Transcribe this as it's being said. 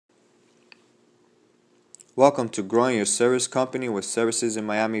Welcome to Growing Your Service Company with Services in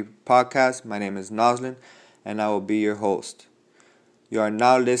Miami podcast. My name is Noslin and I will be your host. You are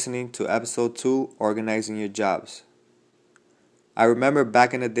now listening to episode 2, Organizing Your Jobs. I remember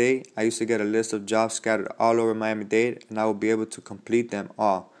back in the day, I used to get a list of jobs scattered all over Miami-Dade and I would be able to complete them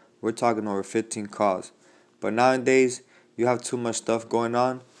all. We're talking over 15 calls. But nowadays, you have too much stuff going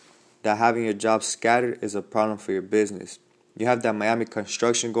on that having your jobs scattered is a problem for your business. You have that Miami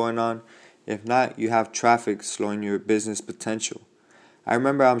construction going on. If not, you have traffic slowing your business potential.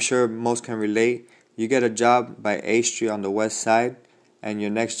 I'm sure most can relate. You get a job by A Street on the west side, and your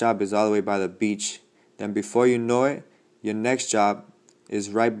next job is all the way by the beach. Then before you know it, your next job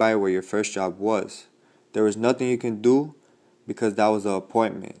is right by where your first job was. There was nothing you can do because that was the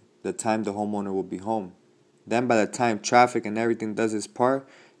appointment, the time the homeowner will be home. Then by the time traffic and everything does its part,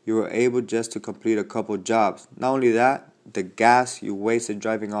 you were able just to complete a couple jobs. Not only that, the gas you wasted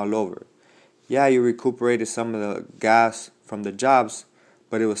driving all over. Yeah, you recuperated some of the gas from the jobs,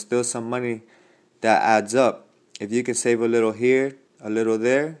 but it was still some money that adds up. If you can save a little here, a little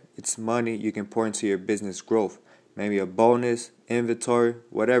there, it's money you can pour into your business growth. Maybe a bonus, inventory,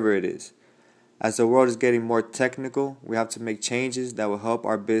 whatever it is. As the world is getting more technical, we have to make changes that will help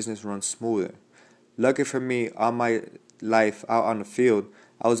our business run smoother. Lucky for me, all my life out on the field,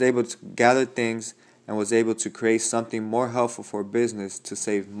 I was able to gather things and was able to create something more helpful for business to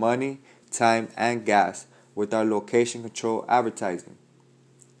save money, time, and gas with our location control advertising.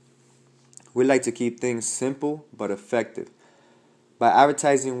 We like to keep things simple but effective. By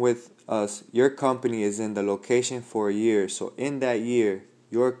advertising with us, your company is in the location for a year, so in that year,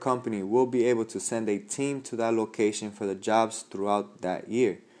 your company will be able to send a team to that location for the jobs throughout that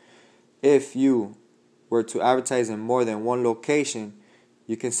year. If you were to advertise in more than one location,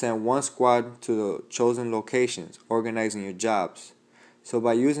 you can send one squad to the chosen locations, organizing your jobs. So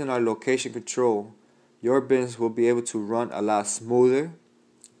by using our location control, your business will be able to run a lot smoother,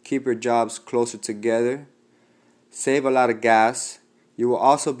 keep your jobs closer together, save a lot of gas. You will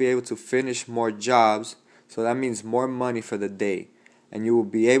also be able to finish more jobs, so that means more money for the day, and you will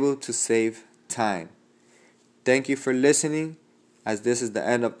be able to save time. Thank you for listening, as this is the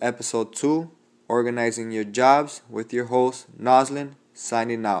end of episode 2, Organizing Your Jobs, with your host, Noslin,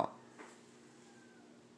 signing out.